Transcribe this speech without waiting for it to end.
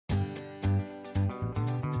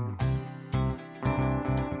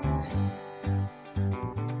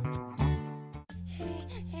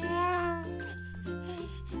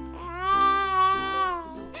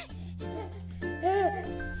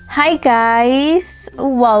Hi guys,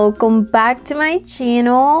 welcome back to my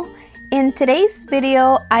channel. In today's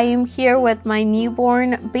video, I am here with my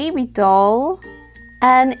newborn baby doll.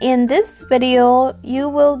 And in this video, you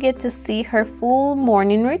will get to see her full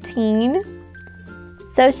morning routine.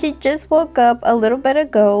 So she just woke up a little bit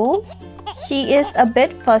ago. She is a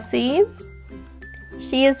bit fussy.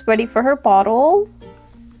 She is ready for her bottle.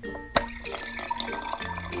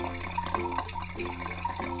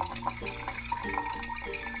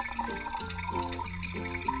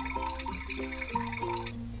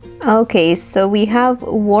 Okay, so we have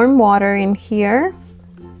warm water in here.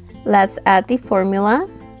 Let's add the formula.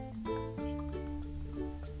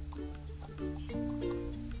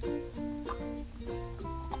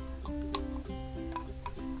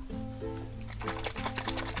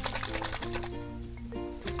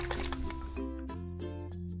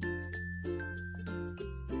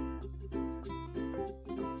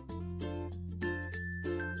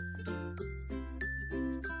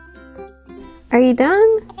 Are you done?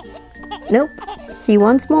 Nope, she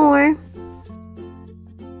wants more.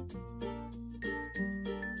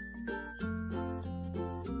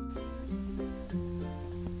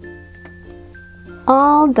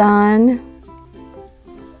 All done.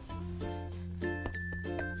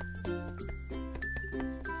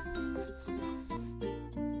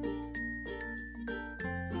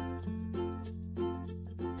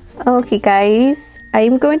 Okay guys,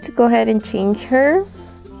 I'm going to go ahead and change her.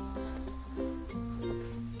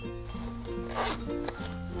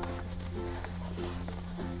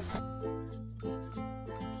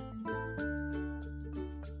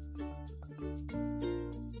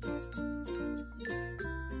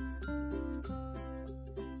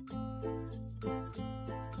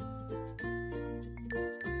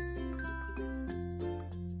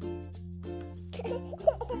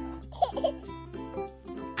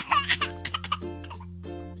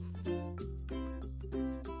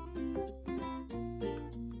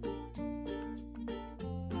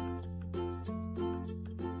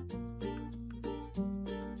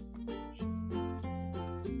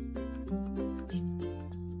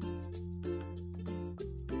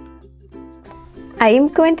 I am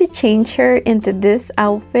going to change her into this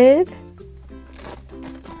outfit.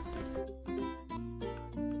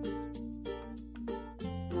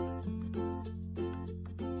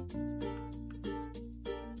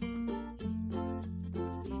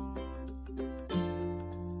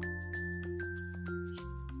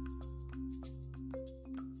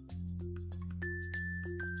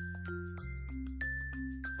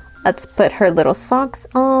 Let's put her little socks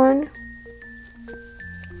on.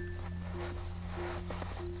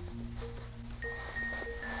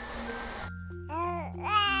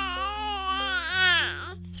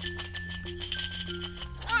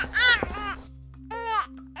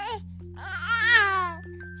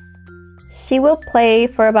 She will play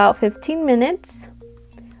for about 15 minutes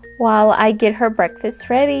while I get her breakfast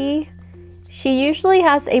ready. She usually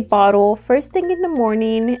has a bottle first thing in the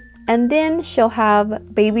morning, and then she'll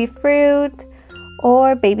have baby fruit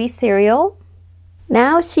or baby cereal.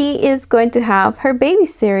 Now she is going to have her baby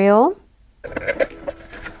cereal.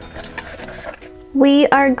 We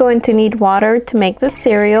are going to need water to make the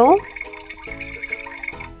cereal.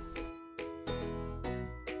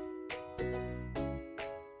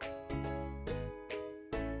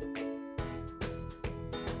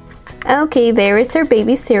 Okay, there is her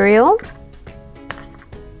baby cereal.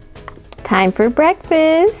 Time for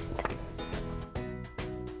breakfast.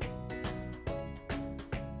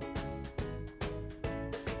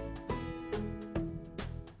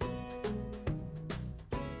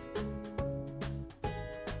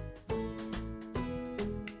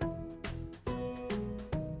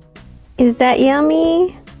 Is that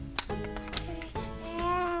yummy?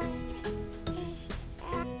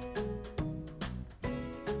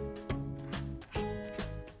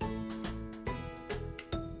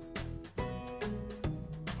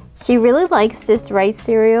 She really likes this rice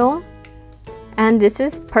cereal, and this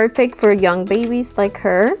is perfect for young babies like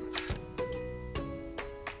her.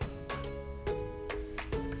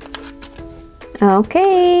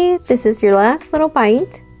 Okay, this is your last little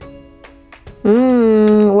bite.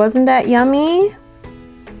 Wasn't that yummy?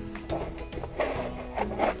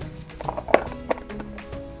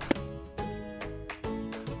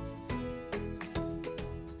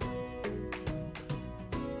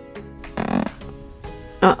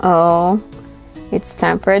 Uh-oh, it's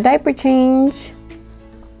time for a diaper change.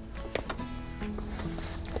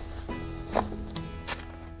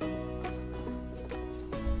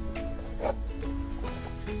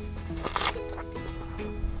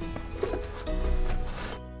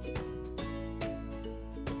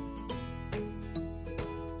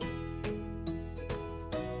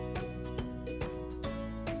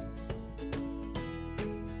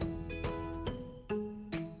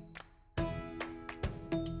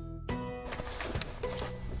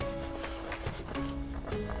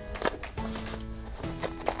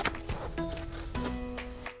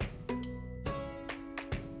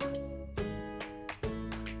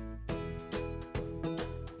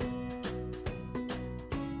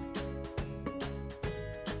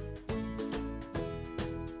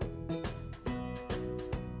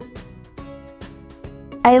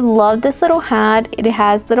 I love this little hat. It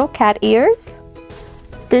has little cat ears.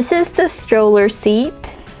 This is the stroller seat.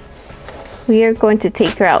 We are going to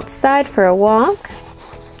take her outside for a walk.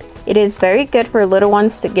 It is very good for little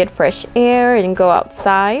ones to get fresh air and go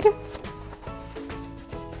outside.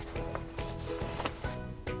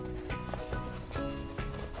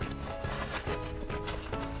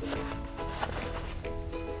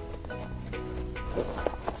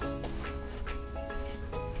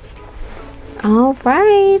 All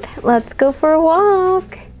right, let's go for a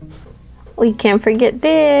walk. We can't forget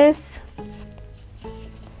this.